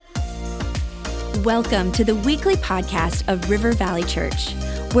Welcome to the weekly podcast of River Valley Church.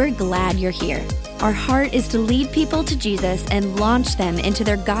 We're glad you're here. Our heart is to lead people to Jesus and launch them into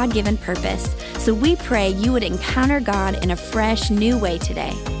their God-given purpose. So we pray you would encounter God in a fresh, new way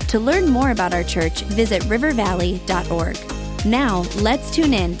today. To learn more about our church, visit rivervalley.org. Now, let's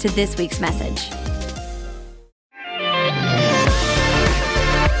tune in to this week's message.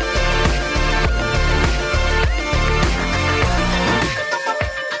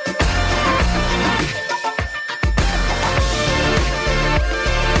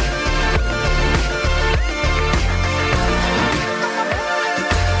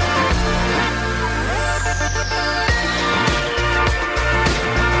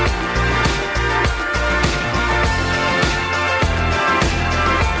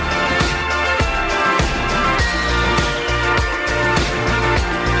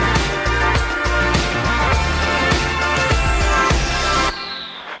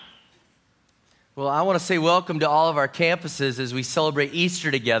 I want to say welcome to all of our campuses as we celebrate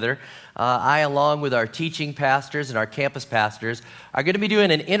Easter together. I, along with our teaching pastors and our campus pastors, are going to be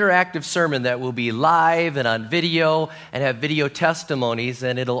doing an interactive sermon that will be live and on video and have video testimonies,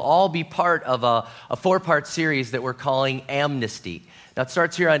 and it'll all be part of a four-part series that we're calling Amnesty. Now, it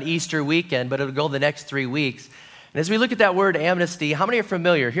starts here on Easter weekend, but it'll go the next 3 weeks. And as we look at that word amnesty, how many are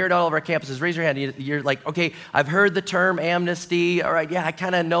familiar? Here at all of our campuses, raise your hand. You're like, okay, I've heard the term amnesty. All right, yeah, I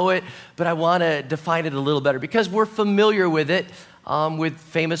kind of know it, but I want to define it a little better because we're familiar with it with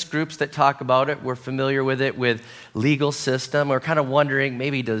famous groups that talk about it. We're familiar with it with legal system. We're kind of wondering,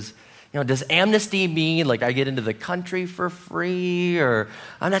 maybe does amnesty mean like I get into the country for free? Or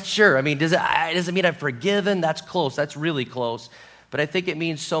I'm not sure. I mean, does it mean I'm forgiven? That's close. That's really close. But I think it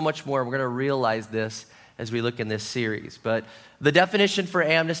means so much more. We're going to realize this as we look in this series. But the definition for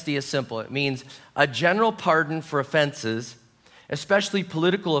amnesty is simple. It means a general pardon for offenses, especially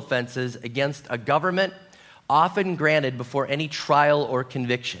political offenses against a government, often granted before any trial or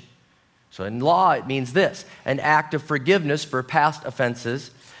conviction. So in law, it means this: an act of forgiveness for past offenses,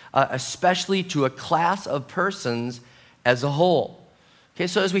 especially to a class of persons as a whole. Okay,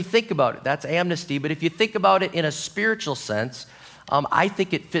 so as we think about it, that's amnesty. But if you think about it in a spiritual sense, I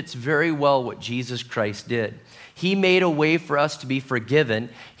think it fits very well what Jesus Christ did. He made a way for us to be forgiven.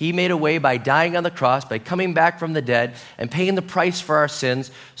 He made a way by dying on the cross, by coming back from the dead, and paying the price for our sins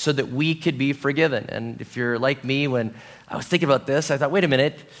so that we could be forgiven. And if you're like me, when I was thinking about this, I thought, wait a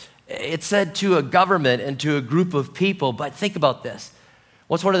minute, it said to a government and to a group of people, but think about this.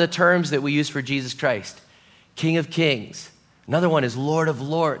 What's one of the terms that we use for Jesus Christ? King of Kings. Another one is Lord of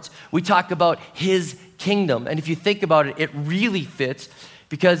Lords. We talk about his kingdom. And if you think about it, it really fits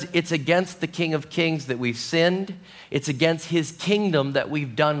because it's against the King of Kings that we've sinned. It's against his kingdom that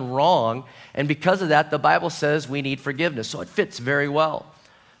we've done wrong. And because of that, the Bible says we need forgiveness. So it fits very well.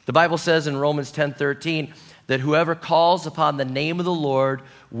 The Bible says in Romans 10:13 that whoever calls upon the name of the Lord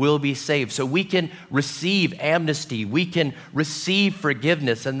will be saved. So we can receive amnesty. We can receive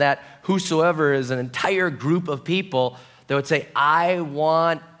forgiveness. And that whosoever is an entire group of people that would say, I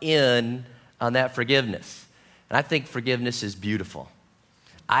want in on that forgiveness. And I think forgiveness is beautiful.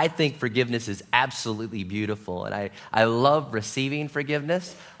 I think forgiveness is absolutely beautiful. And I love receiving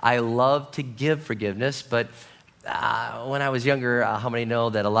forgiveness. I love to give forgiveness. But when I was younger, how many know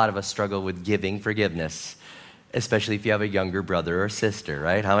that a lot of us struggle with giving forgiveness? Especially if you have a younger brother or sister,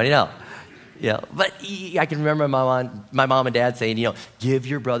 right? How many know? Yeah, but I can remember my mom and dad saying, give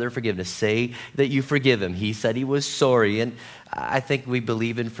your brother forgiveness. Say that you forgive him. He said he was sorry. And I think we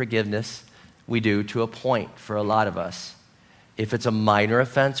believe in forgiveness. We do, to a point for a lot of us. If it's a minor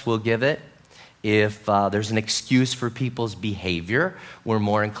offense, we'll give it. If there's an excuse for people's behavior, we're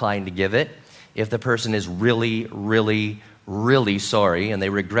more inclined to give it. If the person is really, really, really sorry and they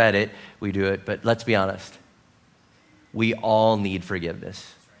regret it, we do it. But let's be honest. We all need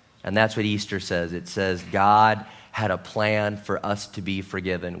forgiveness. And that's what Easter says. It says God had a plan for us to be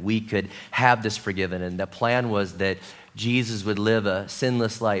forgiven. We could have this forgiven. And the plan was that Jesus would live a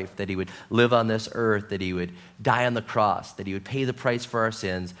sinless life, that he would live on this earth, that he would die on the cross, that he would pay the price for our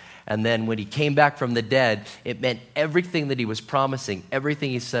sins. And then when he came back from the dead, it meant everything that he was promising,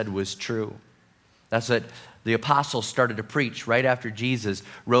 everything he said was true. That's what the apostles started to preach right after Jesus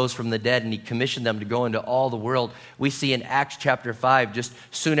rose from the dead, and he commissioned them to go into all the world. We see in Acts chapter 5, just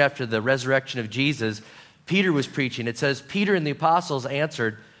soon after the resurrection of Jesus, Peter was preaching. It says, Peter and the apostles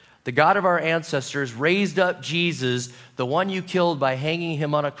answered, the God of our ancestors raised up Jesus, the one you killed by hanging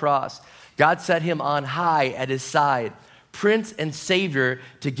him on a cross. God set him on high at his side, Prince and Savior,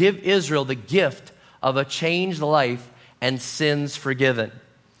 to give Israel the gift of a changed life and sins forgiven.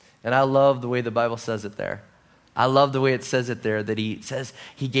 And I love the way the Bible says it there. I love the way it says it there, that he says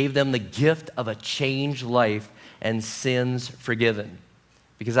he gave them the gift of a changed life and sins forgiven.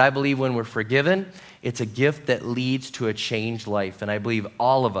 Because I believe when we're forgiven, it's a gift that leads to a changed life. And I believe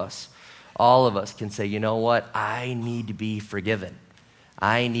all of us can say, you know what? I need to be forgiven.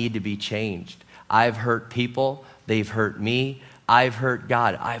 I need to be changed. I've hurt people. They've hurt me. I've hurt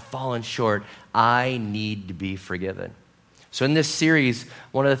God. I've fallen short. I need to be forgiven. So in this series,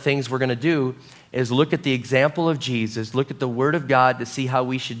 one of the things we're going to do is look at the example of Jesus, look at the Word of God to see how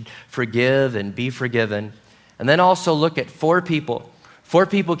we should forgive and be forgiven, and then also look at 4 people. 4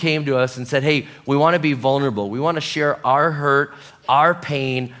 people came to us and said, hey, we want to be vulnerable. We want to share our hurt, our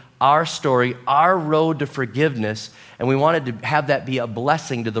pain, our story, our road to forgiveness, and we wanted to have that be a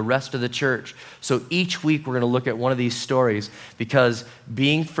blessing to the rest of the church. So each week we're going to look at one of these stories because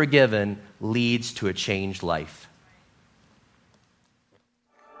being forgiven leads to a changed life.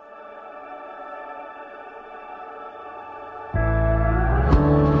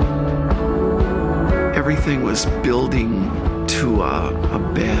 Everything was building to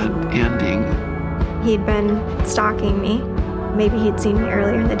a bad ending. He'd been stalking me. Maybe he'd seen me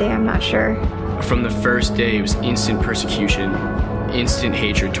earlier in the day, I'm not sure. From the first day, it was instant persecution, instant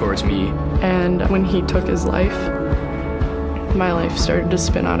hatred towards me. And when he took his life, my life started to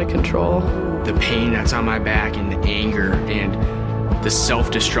spin out of control. The pain that's on my back and the anger and the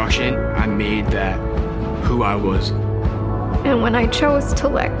self-destruction, I made that who I was. And when I chose to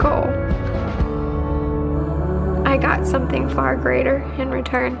let go, I got something far greater in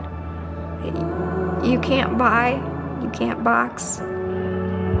return. You can't buy, you can't box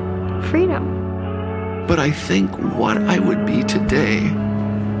freedom. But I think what I would be today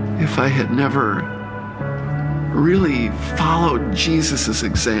if I had never really followed Jesus'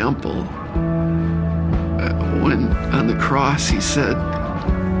 example. When on the cross he said,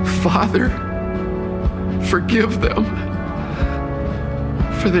 Father, forgive them,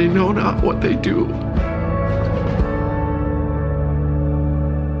 for they know not what they do.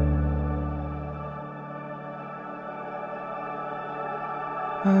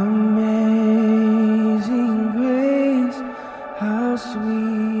 Amazing grace, how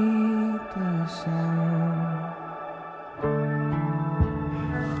sweet the sound.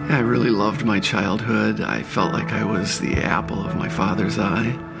 I really loved my childhood. I felt like I was the apple of my father's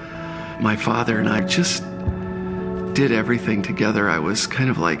eye. My father and I just did everything together. I was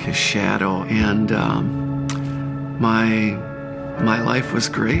kind of like his shadow, and my life was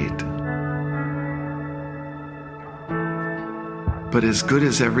great. But as good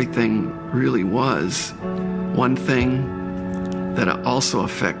as everything really was, one thing that also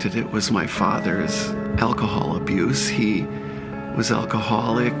affected it was my father's alcohol abuse. He was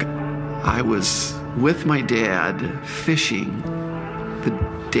alcoholic. I was with my dad fishing the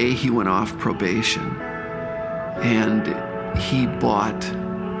day he went off probation, and he bought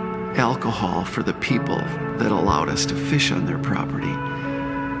alcohol for the people that allowed us to fish on their property.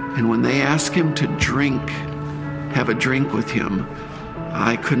 And when they asked him to have a drink with him,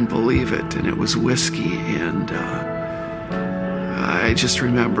 I couldn't believe it, and it was whiskey, and I just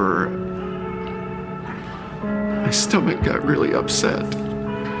remember my stomach got really upset,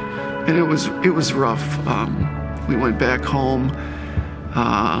 and it was rough. We went back home.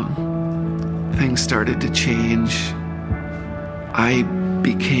 Things started to change. I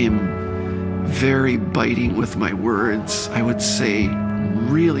became very biting with my words. I would say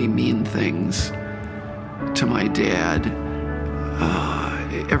really mean things to my dad.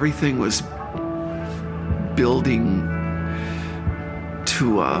 Everything was building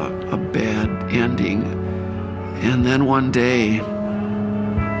to a bad ending. And then one day,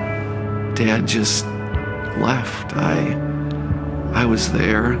 Dad just left. I was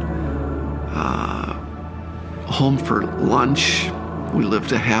there, home for lunch. We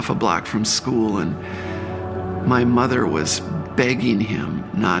lived a half a block from school, and my mother was begging him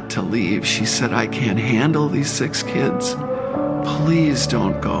not to leave. She said, I can't handle these 6 kids. Please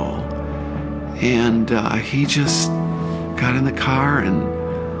don't go. And he just got in the car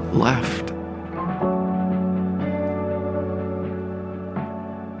and left.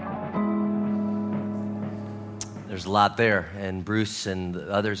 There's a lot there, and Bruce and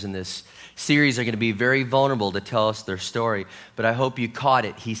the others in this series are going to be very vulnerable to tell us their story, but I hope you caught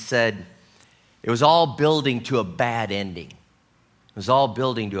it. He said it was all building to a bad ending. It was all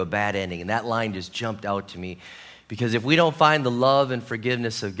building to a bad ending, and that line just jumped out to me. Because if we don't find the love and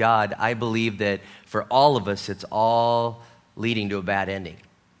forgiveness of God, I believe that for all of us, it's all leading to a bad ending.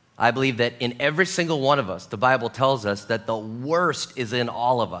 I believe that in every single one of us, the Bible tells us that the worst is in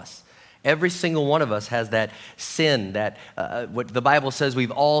all of us. Every single one of us has that sin, that what the Bible says we've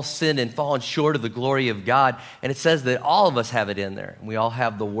all sinned and fallen short of the glory of God. And it says that all of us have it in there. And we all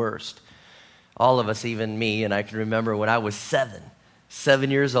have the worst. All of us, even me. And I can remember when I was 7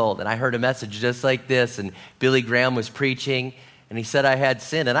 years old, and I heard a message just like this, and Billy Graham was preaching, and he said I had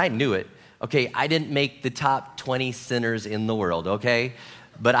sin, and I knew it. Okay, I didn't make the top 20 sinners in the world, okay?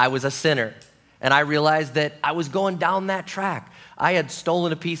 But I was a sinner. And I realized that I was going down that track. I had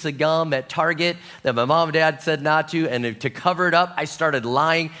stolen a piece of gum at Target that my mom and dad said not to, and to cover it up, I started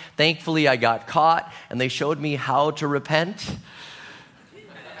lying. Thankfully, I got caught, and they showed me how to repent.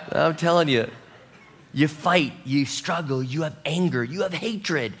 I'm telling you, you fight, you struggle, you have anger, you have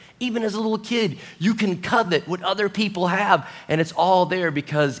hatred. Even as a little kid, you can covet what other people have, and it's all there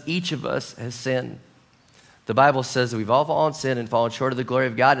because each of us has sinned. The Bible says that we've all fallen sin and fallen short of the glory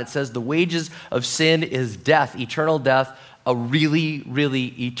of God. And it says the wages of sin is death, eternal death, a really, really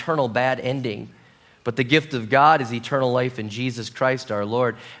eternal bad ending. But the gift of God is eternal life in Jesus Christ our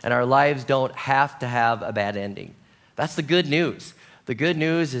Lord. And our lives don't have to have a bad ending. That's the good news. The good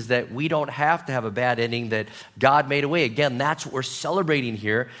news is that we don't have to have a bad ending, that God made a way. Again, that's what we're celebrating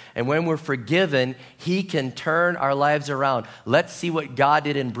here. And when we're forgiven, He can turn our lives around. Let's see what God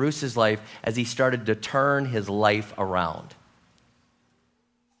did in Bruce's life as he started to turn his life around.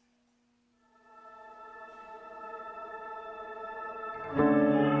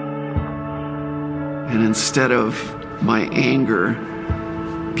 And instead of my anger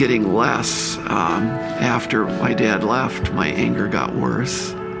getting less after my dad left, my anger got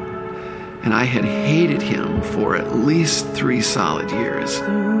worse. And I had hated him for at least 3 solid years.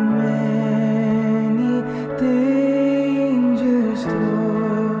 Through many dangers,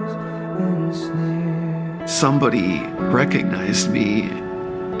 toils, and snares. Somebody recognized me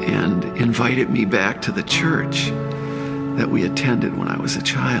and invited me back to the church that we attended when I was a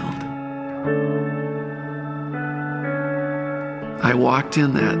child. I walked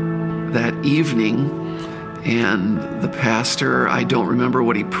in that evening, and the pastor, I don't remember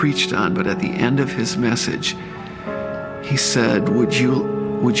what he preached on, but at the end of his message, he said, would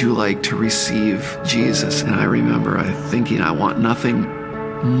you like to receive Jesus? And I remember thinking, I want nothing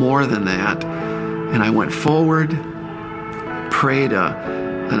more than that. And I went forward, prayed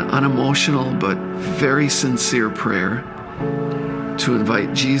an unemotional but very sincere prayer to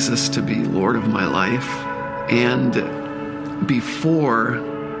invite Jesus to be Lord of my life. And before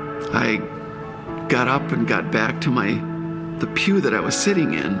I got up and got back to the pew that I was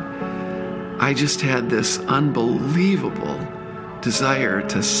sitting in, I just had this unbelievable desire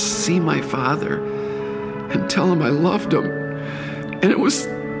to see my father and tell him I loved him. And it was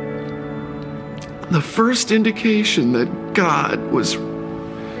the first indication that God was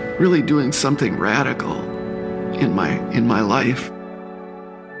really doing something radical in my life.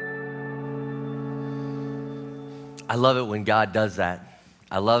 I love it when God does that.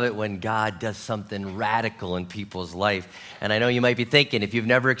 I love it when God does something radical in people's life. And I know you might be thinking, if you've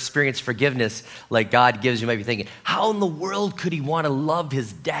never experienced forgiveness like God gives, you might be thinking, how in the world could he want to love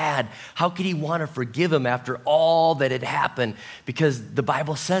his dad? How could he want to forgive him after all that had happened? Because the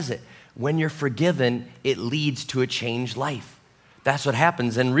Bible says it. When you're forgiven, it leads to a changed life. That's what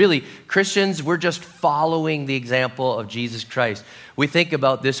happens. And really, Christians, we're just following the example of Jesus Christ. We think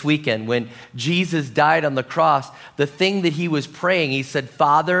about this weekend when Jesus died on the cross, the thing that he was praying, he said,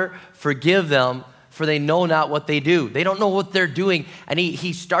 Father, forgive them, for they know not what they do. They don't know what they're doing. And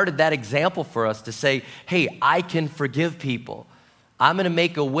he started that example for us to say, hey, I can forgive people. I'm going to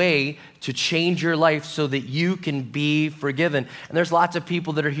make a way to change your life so that you can be forgiven. And there's lots of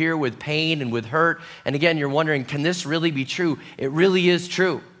people that are here with pain and with hurt. And again, you're wondering, can this really be true? It really is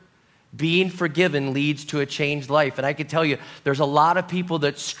true. Being forgiven leads to a changed life. And I can tell you, there's a lot of people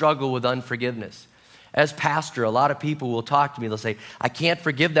that struggle with unforgiveness. As pastor, a lot of people will talk to me. They'll say, I can't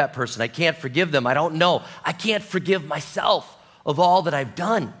forgive that person. I can't forgive them. I don't know. I can't forgive myself of all that I've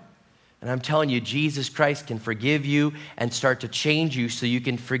done. And I'm telling you, Jesus Christ can forgive you and start to change you so you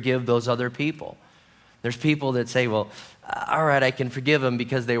can forgive those other people. There's people that say, well, all right, I can forgive them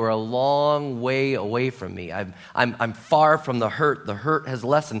because they were a long way away from me. I'm far from the hurt. The hurt has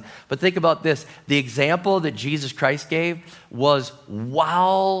lessened. But think about this. The example that Jesus Christ gave was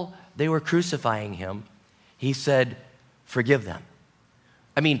while they were crucifying him, he said, forgive them.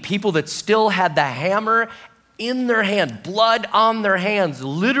 I mean, people that still had the hammer in their hand, blood on their hands,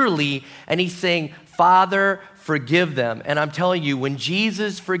 literally, and he's saying, Father, forgive them. And I'm telling you, when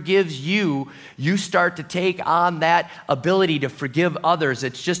Jesus forgives you, you start to take on that ability to forgive others.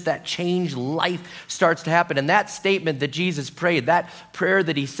 It's just that changed life starts to happen. And that statement that Jesus prayed, that prayer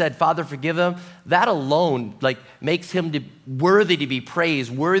that he said, Father, forgive them, that alone makes him worthy to be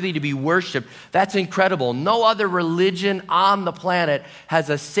praised, worthy to be worshiped. That's incredible. No other religion on the planet has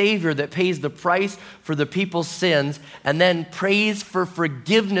a Savior that pays the price for the people's sins and then prays for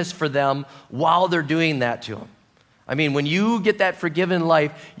forgiveness for them while they're doing that to him. I mean, when you get that forgiven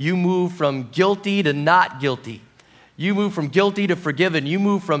life, you move from guilty to not guilty. You move from guilty to forgiven. You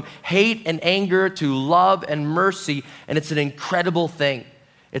move from hate and anger to love and mercy, and it's an incredible thing.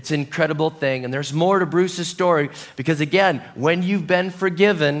 It's an incredible thing. And there's more to Bruce's story because, again, when you've been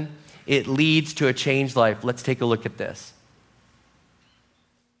forgiven, it leads to a changed life. Let's take a look at this.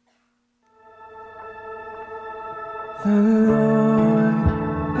 The Lord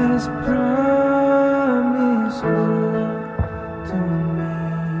has promised good to me.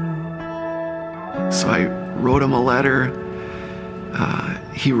 So I wrote him a letter.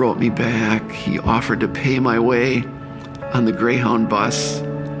 He wrote me back. He offered to pay my way on the Greyhound bus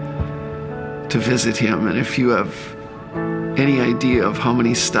to visit him. And if you have any idea of how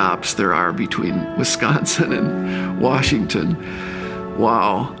many stops there are between Wisconsin and Washington,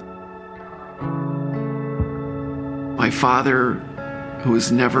 wow. My father, who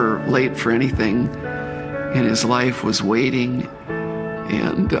was never late for anything in his life, was waiting,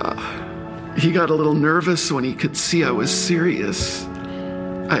 and he got a little nervous when he could see I was serious.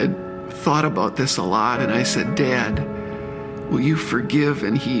 I had thought about this a lot, and I said, Dad, will you forgive?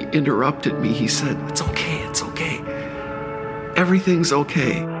 And he interrupted me. He said, it's okay. Everything's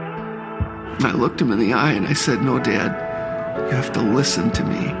okay. And I looked him in the eye and I said, no, Dad, you have to listen to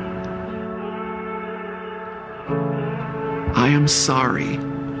me. I am sorry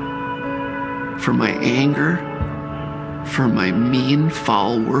for my anger, for my mean,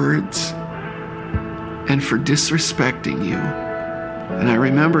 foul words, and for disrespecting you. And I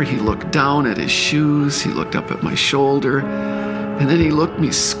remember he looked down at his shoes, he looked up at my shoulder, and then he looked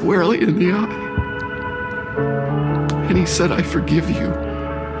me squarely in the eye. And he said, I forgive you.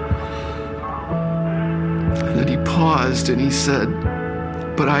 And then he paused and he said,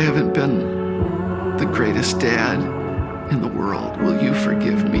 but I haven't been the greatest dad in the world. Will you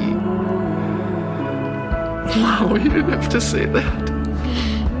forgive me? Wow, he didn't have to say that.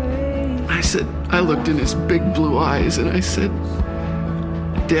 I looked in his big blue eyes and I said,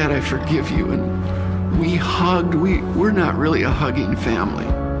 Dad, I forgive you. And we hugged. We're not really a hugging family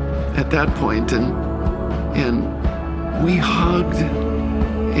at that point. And we hugged.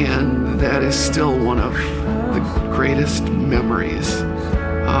 And that is still one of the greatest memories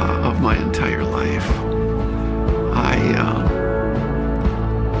of my entire life.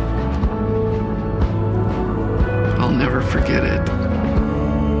 I'll never forget it.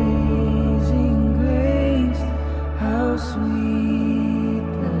 Amazing grace, how sweet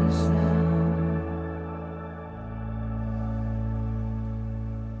the sound.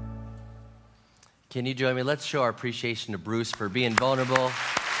 Can you join me? Let's show our appreciation to Bruce for being vulnerable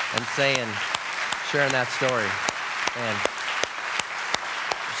and sharing that story. Man,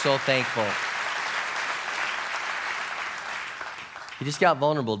 so thankful. He just got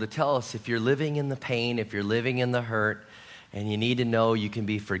vulnerable to tell us if you're living in the pain, if you're living in the hurt, and you need to know you can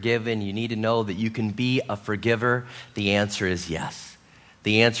be forgiven, you need to know that you can be a forgiver, the answer is yes.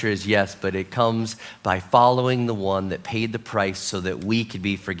 The answer is yes, but it comes by following the one that paid the price so that we could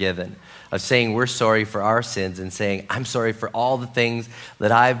be forgiven. Of saying we're sorry for our sins and saying, I'm sorry for all the things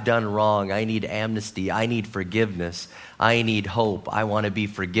that I've done wrong. I need amnesty. I need forgiveness. I need hope. I want to be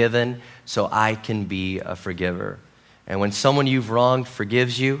forgiven so I can be a forgiver. And when someone you've wronged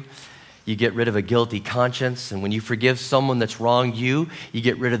forgives you, you get rid of a guilty conscience. And when you forgive someone that's wronged you, you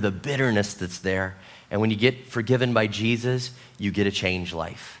get rid of the bitterness that's there. And when you get forgiven by Jesus, you get a changed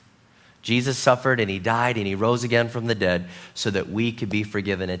life. Jesus suffered and he died and he rose again from the dead so that we could be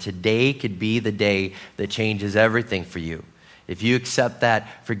forgiven. And today could be the day that changes everything for you. If you accept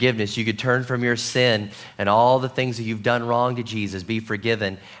that forgiveness, you could turn from your sin and all the things that you've done wrong to Jesus, be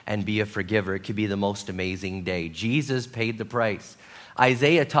forgiven and be a forgiver. It could be the most amazing day. Jesus paid the price.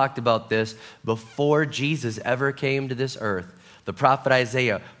 Isaiah talked about this before Jesus ever came to this earth. The prophet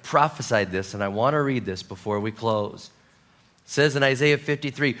Isaiah prophesied this, and I want to read this before we close. It says in Isaiah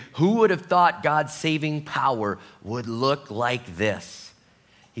 53, who would have thought God's saving power would look like this?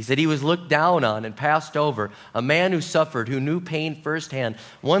 He said he was looked down on and passed over, a man who suffered, who knew pain firsthand.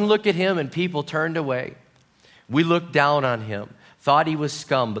 One look at him and people turned away. We looked down on him, thought he was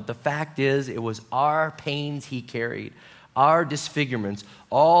scum, but the fact is it was our pains he carried, our disfigurements,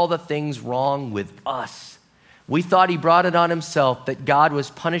 all the things wrong with us. We thought he brought it on himself, that God was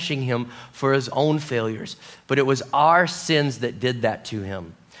punishing him for his own failures. But it was our sins that did that to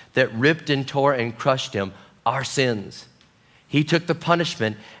him, that ripped and tore and crushed him, our sins. He took the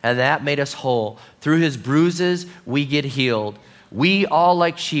punishment, and that made us whole. Through his bruises, we get healed. We all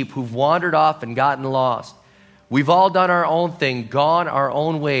like sheep who've wandered off and gotten lost. We've all done our own thing, gone our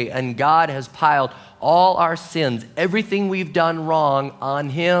own way, and God has piled all our sins, everything we've done wrong, on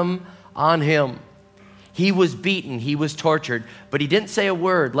him, on him. He was beaten, he was tortured, but he didn't say a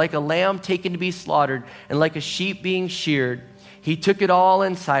word. Like a lamb taken to be slaughtered and like a sheep being sheared, he took it all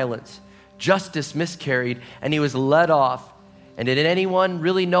in silence. Justice miscarried, and he was led off. And did anyone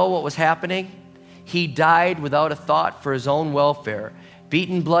really know what was happening? He died without a thought for his own welfare,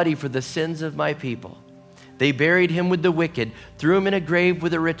 beaten bloody for the sins of my people. They buried him with the wicked, threw him in a grave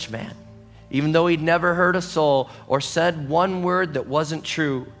with a rich man, even though he'd never hurt a soul or said one word that wasn't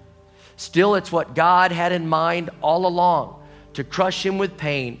true. Still, it's what God had in mind all along, to crush him with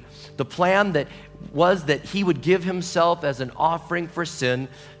pain. The plan that was that he would give himself as an offering for sin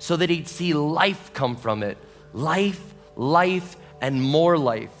so that he'd see life come from it. Life, life, and more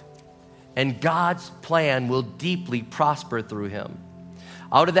life. And God's plan will deeply prosper through him.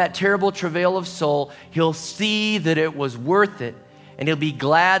 Out of that terrible travail of soul, he'll see that it was worth it, and he'll be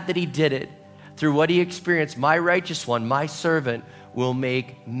glad that he did it. Through what he experienced, my righteous one, my servant, will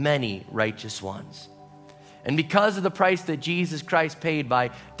make many righteous ones. And because of the price that Jesus Christ paid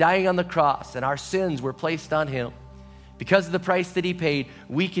by dying on the cross, and our sins were placed on him, because of the price that he paid,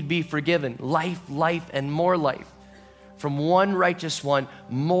 we could be forgiven. Life, life, and more life. From one righteous one,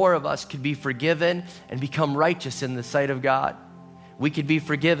 more of us could be forgiven and become righteous in the sight of God. We could be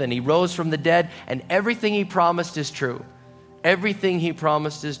forgiven. He rose from the dead, and everything he promised is true. Everything he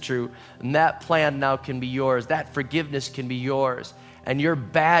promised is true. And that plan now can be yours. That forgiveness can be yours. And your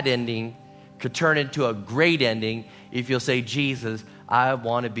bad ending could turn into a great ending if you'll say, Jesus, I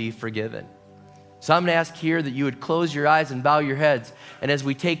want to be forgiven. So I'm going to ask here that you would close your eyes and bow your heads. And as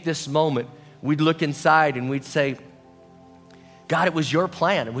we take this moment, we'd look inside and we'd say, God, it was your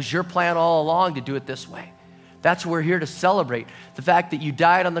plan. It was your plan all along to do it this way. That's what we're here to celebrate. The fact that you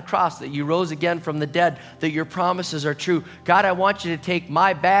died on the cross, that you rose again from the dead, that your promises are true. God, I want you to take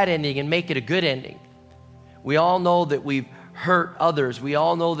my bad ending and make it a good ending. We all know that we've hurt others. We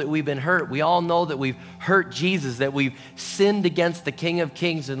all know that we've been hurt. We all know that we've hurt Jesus, that we've sinned against the King of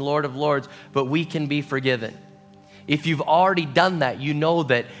Kings and Lord of Lords, but we can be forgiven. If you've already done that, you know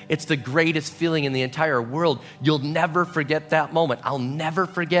that it's the greatest feeling in the entire world. You'll never forget that moment. I'll never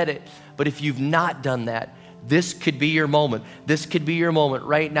forget it. But if you've not done that, this could be your moment. This could be your moment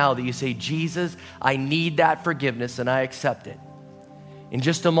right now that you say, Jesus, I need that forgiveness and I accept it. In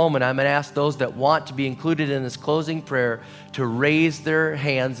just a moment, I'm going to ask those that want to be included in this closing prayer to raise their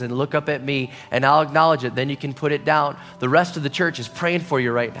hands and look up at me, and I'll acknowledge it. Then you can put it down. The rest of the church is praying for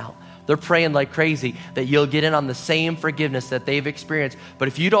you right now. They're praying like crazy that you'll get in on the same forgiveness that they've experienced. But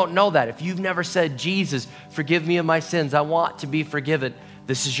if you don't know that, if you've never said, Jesus, forgive me of my sins, I want to be forgiven,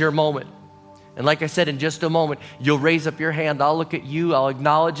 this is your moment. And like I said, in just a moment, you'll raise up your hand. I'll look at you, I'll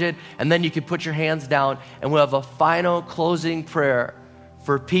acknowledge it, and then you can put your hands down, and we'll have a final closing prayer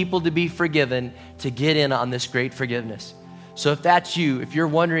for people to be forgiven, to get in on this great forgiveness. So if that's you, if you're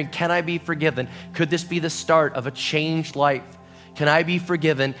wondering, can I be forgiven? Could this be the start of a changed life? Can I be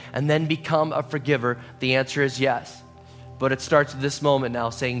forgiven and then become a forgiver? The answer is yes. But it starts at this moment now,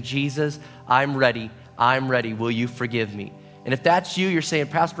 saying, Jesus, I'm ready. I'm ready. Will you forgive me? And if that's you, you're saying,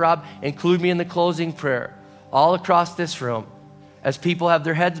 Pastor Rob, include me in the closing prayer. All across this room, as people have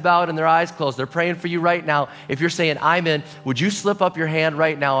their heads bowed and their eyes closed, they're praying for you right now. If you're saying, I'm in, would you slip up your hand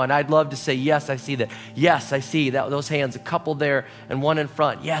right now? And I'd love to say, yes, I see that. Yes, I see that. Those hands, a couple there and one in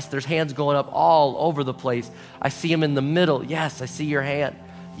front. Yes, there's hands going up all over the place. I see them in the middle. Yes, I see your hand.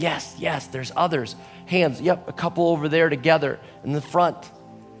 Yes, yes, there's others. Hands, yep, a couple over there together in the front.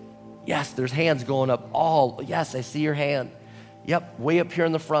 Yes, there's hands going up all. Yes, I see your hand. Yep, way up here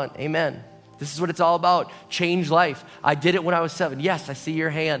in the front. Amen. This is what it's all about. Change life. I did it when I was 7. Yes, I see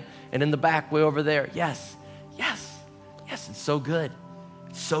your hand. And in the back, way over there. Yes, yes, yes, it's so good.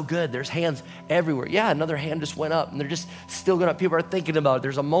 It's so good. There's hands everywhere. Yeah, another hand just went up, and they're just still going up. People are thinking about it.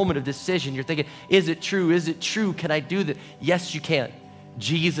 There's a moment of decision. You're thinking, is it true? Is it true? Can I do that? Yes, you can.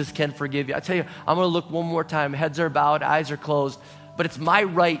 Jesus can forgive you. I tell you, I'm going to look one more time. Heads are bowed, eyes are closed. But it's my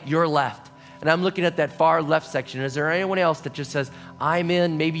right, your left. And I'm looking at that far left section. Is there anyone else that just says, I'm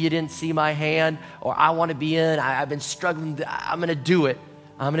in, maybe you didn't see my hand, or I want to be in, I've been struggling, I'm going to do it.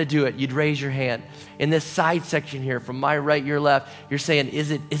 I'm going to do it. You'd raise your hand. In this side section here, from my right, your left, you're saying, is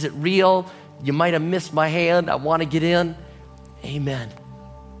it real? You might have missed my hand. I want to get in. Amen.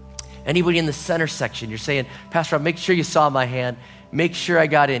 Anybody in the center section, you're saying, Pastor Rob, make sure you saw my hand. Make sure I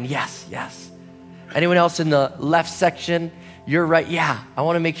got in. Yes, yes. Anyone else in the left section? You're right. Yeah, I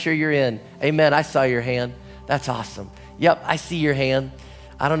want to make sure you're in. Amen. I saw your hand. That's awesome. Yep, I see your hand.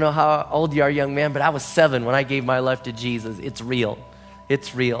 I don't know how old you are, young man, but I was 7 when I gave my life to Jesus. It's real.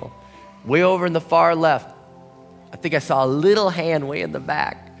 It's real. Way over in the far left, I think I saw a little hand way in the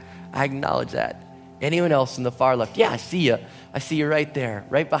back. I acknowledge that. Anyone else in the far left? Yeah, I see you. I see you right there,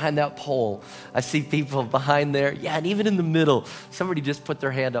 right behind that pole. I see people behind there. Yeah, and even in the middle, somebody just put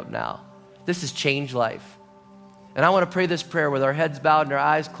their hand up now. This has changed life. And I want to pray this prayer with our heads bowed and our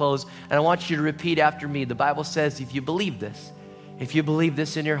eyes closed, and I want you to repeat after me. The Bible says if you believe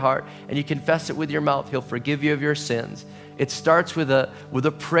this in your heart and you confess it with your mouth, he'll forgive you of your sins. It starts with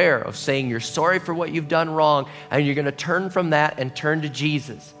a prayer of saying you're sorry for what you've done wrong, and you're going to turn from that and turn to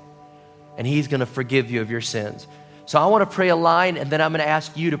Jesus, and he's going to forgive you of your sins. So I want to pray a line, and then I'm going to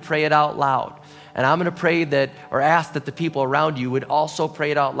ask you to pray it out loud. And I'm going to pray that, or ask that the people around you would also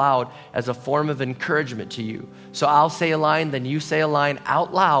pray it out loud as a form of encouragement to you. So I'll say a line, then you say a line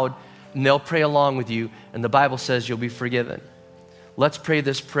out loud, and they'll pray along with you, and the Bible says you'll be forgiven. Let's pray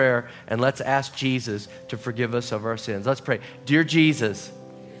this prayer, and let's ask Jesus to forgive us of our sins. Let's pray. Dear Jesus,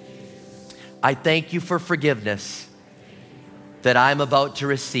 I thank you for forgiveness that I'm about to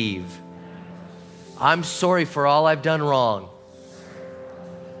receive. I'm sorry for all I've done wrong.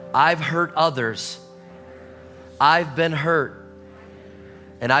 I've hurt others. I've been hurt.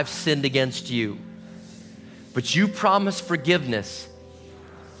 And I've sinned against you. But you promised forgiveness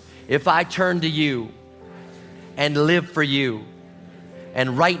if I turn to you and live for you.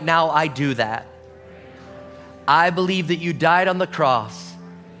 And right now I do that. I believe that you died on the cross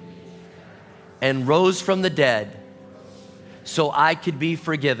and rose from the dead so I could be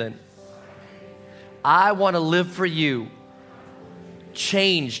forgiven. I want to live for you,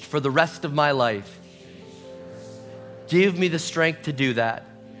 changed for the rest of my life. Give me the strength to do that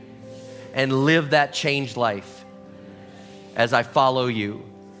and live that changed life as I follow you.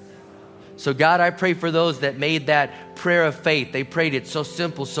 So God, I pray for those that made that prayer of faith. They prayed it so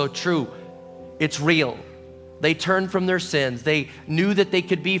simple, so true. It's real. They turned from their sins. They knew that they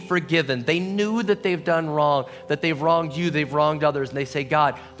could be forgiven. They knew that they've done wrong, that they've wronged you, they've wronged others. And they say,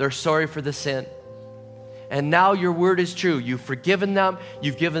 God, they're sorry for the sin. And now your word is true. You've forgiven them.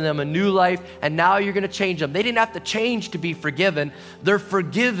 You've given them a new life. And now you're going to change them. They didn't have to change to be forgiven. They're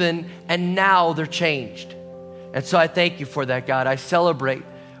forgiven and now they're changed. And so I thank you for that, God. I celebrate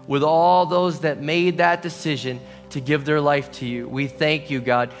with all those that made that decision to give their life to you. We thank you,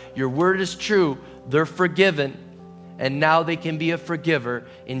 God. Your word is true. They're forgiven. And now they can be a forgiver.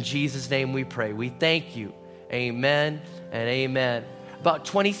 In Jesus' name we pray. We thank you. Amen and amen. About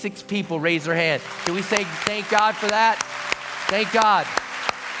 26 people raise their hand. Can we say thank God for that? Thank God.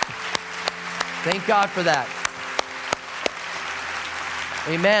 Thank God for that.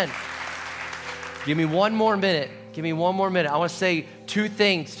 Amen. Give me one more minute. Give me one more minute. I want to say 2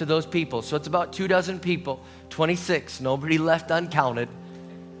 things to those people. So it's about 24 people. 26. Nobody left uncounted.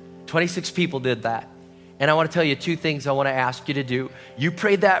 26 people did that. And I want to tell you 2 things I want to ask you to do. You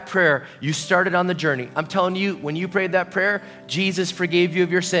prayed that prayer. You started on the journey. I'm telling you, when you prayed that prayer, Jesus forgave you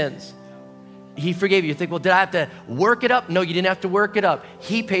of your sins. He forgave you. You think, well, did I have to work it up? No, you didn't have to work it up.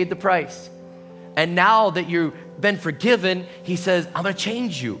 He paid the price. And now that you've been forgiven, he says, I'm going to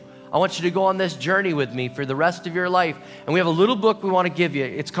change you. I want you to go on this journey with me for the rest of your life. And we have a little book we want to give you.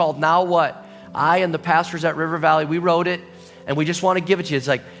 It's called Now What? I and the pastors at River Valley, we wrote it, and we just want to give it to you. It's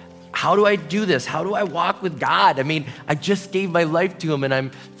like, how do I do this? How do I walk with God? I mean, I just gave my life to him and I'm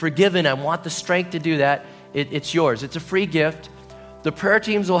forgiven. I want the strength to do that. It's yours. It's a free gift. The prayer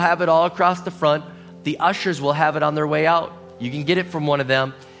teams will have it all across the front. The ushers will have it on their way out. You can get it from one of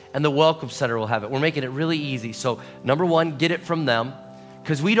them, and the Welcome Center will have it. We're making it really easy. So number 1, get it from them,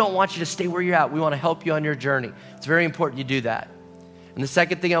 because we don't want you to stay where you're at. We want to help you on your journey. It's very important you do that. And the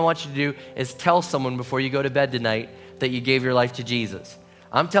second thing I want you to do is tell someone before you go to bed tonight that you gave your life to Jesus.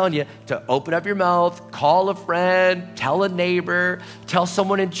 I'm telling you to open up your mouth, call a friend, tell a neighbor, tell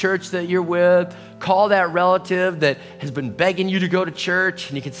someone in church that you're with, call that relative that has been begging you to go to church,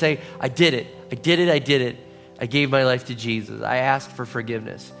 and you can say, I did it. I did it. I did it. I gave my life to Jesus. I asked for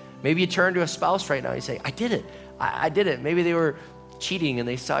forgiveness. Maybe you turn to a spouse right now and you say, I did it. I did it. Maybe they were cheating and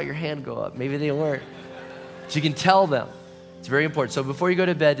they saw your hand go up. Maybe they weren't. So you can tell them. It's very important. So before you go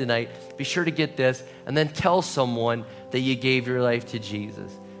to bed tonight, be sure to get this and then tell someone that you gave your life to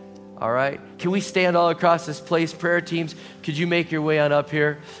Jesus. All right? Can we stand all across this place? Prayer teams, could you make your way on up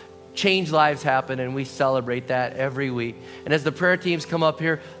here? change lives happen, and we celebrate that every week. And as the prayer teams come up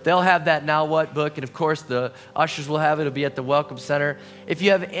here, they'll have that Now What book, and of course the ushers will have it. It'll be at the Welcome Center. If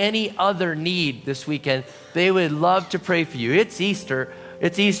you have any other need this weekend, they would love to pray for you. It's Easter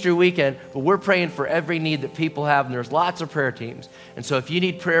weekend, but we're praying for every need that people have, and there's lots of prayer teams. And so if you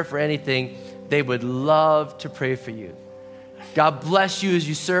need prayer for anything, they would love to pray for you. God bless you as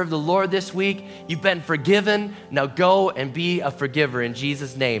you serve the Lord this week. You've been forgiven. Now go and be a forgiver in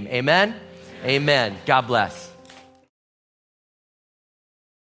Jesus' name. Amen? Amen. God bless.